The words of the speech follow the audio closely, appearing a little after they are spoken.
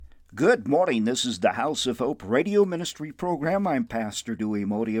Good morning. This is the House of Hope radio ministry program. I'm Pastor Dewey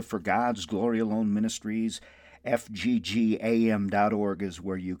Modia for God's Glory Alone Ministries. FGGAM.org is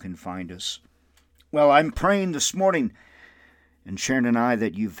where you can find us. Well, I'm praying this morning, and Sharon and I,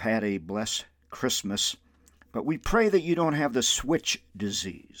 that you've had a blessed Christmas. But we pray that you don't have the switch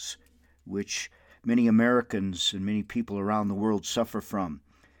disease, which many Americans and many people around the world suffer from.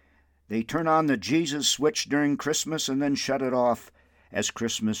 They turn on the Jesus switch during Christmas and then shut it off as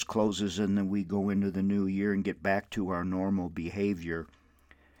Christmas closes, and then we go into the new year and get back to our normal behavior.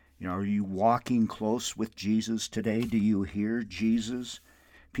 Are you walking close with Jesus today? Do you hear Jesus?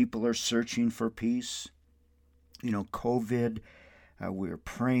 People are searching for peace. COVID, we're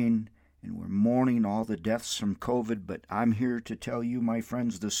praying and we're mourning all the deaths from COVID, but I'm here to tell you, my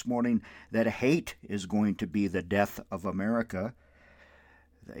friends, this morning that hate is going to be the death of America.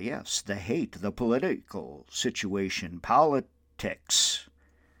 Yes, the hate, the political situation, politics.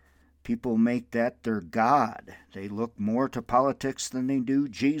 People make that their God. They look more to politics than they do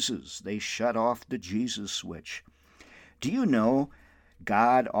Jesus. They shut off the Jesus switch. Do you know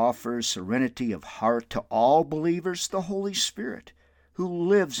God offers serenity of heart to all believers? The Holy Spirit, who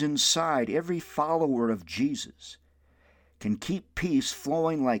lives inside every follower of Jesus, can keep peace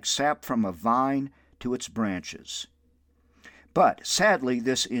flowing like sap from a vine to its branches. But sadly,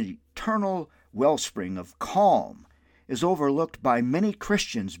 this eternal wellspring of calm is overlooked by many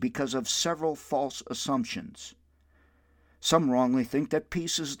Christians because of several false assumptions. Some wrongly think that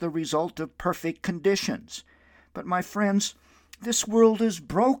peace is the result of perfect conditions. But my friends, this world is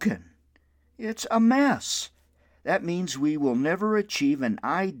broken. It's a mess. That means we will never achieve an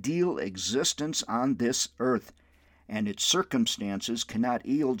ideal existence on this earth, and its circumstances cannot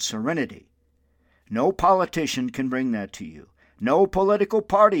yield serenity. No politician can bring that to you. No political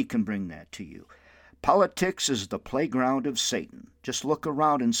party can bring that to you. Politics is the playground of Satan. Just look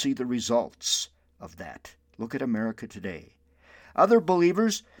around and see the results of that. Look at America today. Other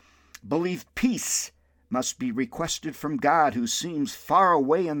believers believe peace must be requested from God, who seems far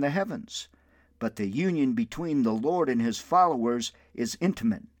away in the heavens. But the union between the Lord and his followers is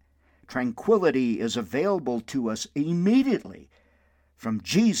intimate. Tranquility is available to us immediately from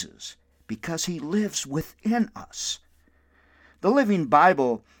Jesus because he lives within us. The Living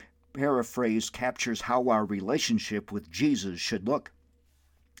Bible paraphrase captures how our relationship with Jesus should look.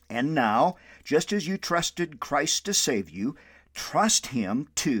 And now, just as you trusted Christ to save you, trust him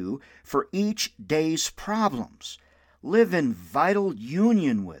too for each day's problems. Live in vital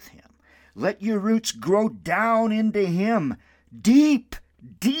union with him. Let your roots grow down into him, deep,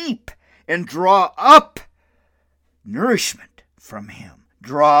 deep, and draw up nourishment from him.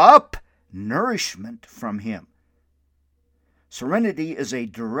 Draw up nourishment from him. Serenity is a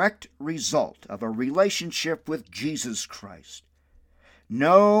direct result of a relationship with Jesus Christ.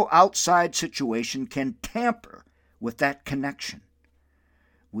 No outside situation can tamper with that connection.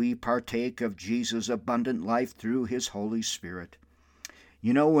 We partake of Jesus' abundant life through his Holy Spirit.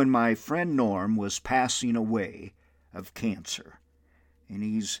 When my friend Norm was passing away of cancer, and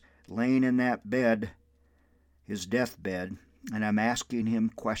he's laying in that bed, his deathbed, and I'm asking him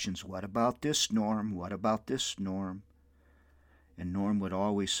questions. What about this, Norm? What about this, Norm? And Norm would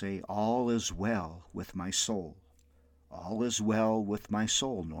always say, all is well with my soul. All is well with my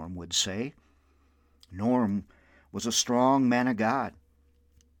soul, Norm would say. Norm was a strong man of God.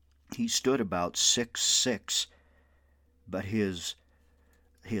 He stood about 6'6", but his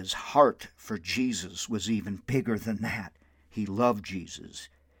heart for Jesus was even bigger than that. He loved Jesus.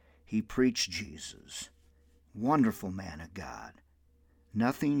 He preached Jesus. Wonderful man of God.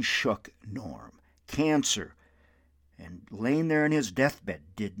 Nothing shook Norm. Cancer and laying there in his deathbed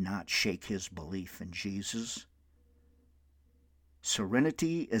did not shake his belief in Jesus.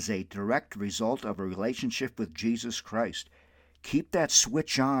 Serenity is a direct result of a relationship with Jesus Christ. Keep that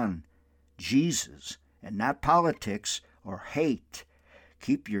switch on, Jesus, and not politics or hate.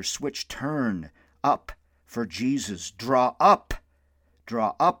 Keep your switch turned up for Jesus. Draw up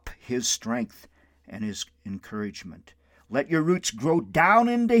his strength and his encouragement. Let your roots grow down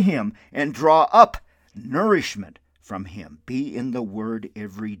into him and draw up nourishment from him. Be in the Word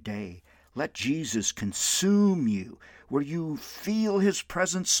every day. Let Jesus consume you where you feel his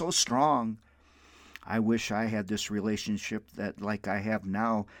presence so strong. I wish I had this relationship like I have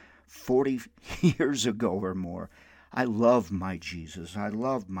now 40 years ago or more. I love my Jesus. I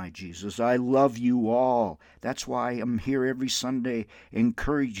love my Jesus. I love you all. That's why I'm here every Sunday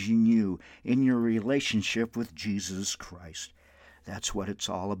encouraging you in your relationship with Jesus Christ. That's what it's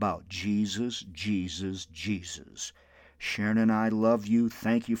all about. Jesus, Jesus, Jesus. Sharon and I love you.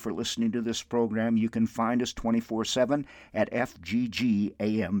 Thank you for listening to this program. You can find us 24/7 at fggam.org.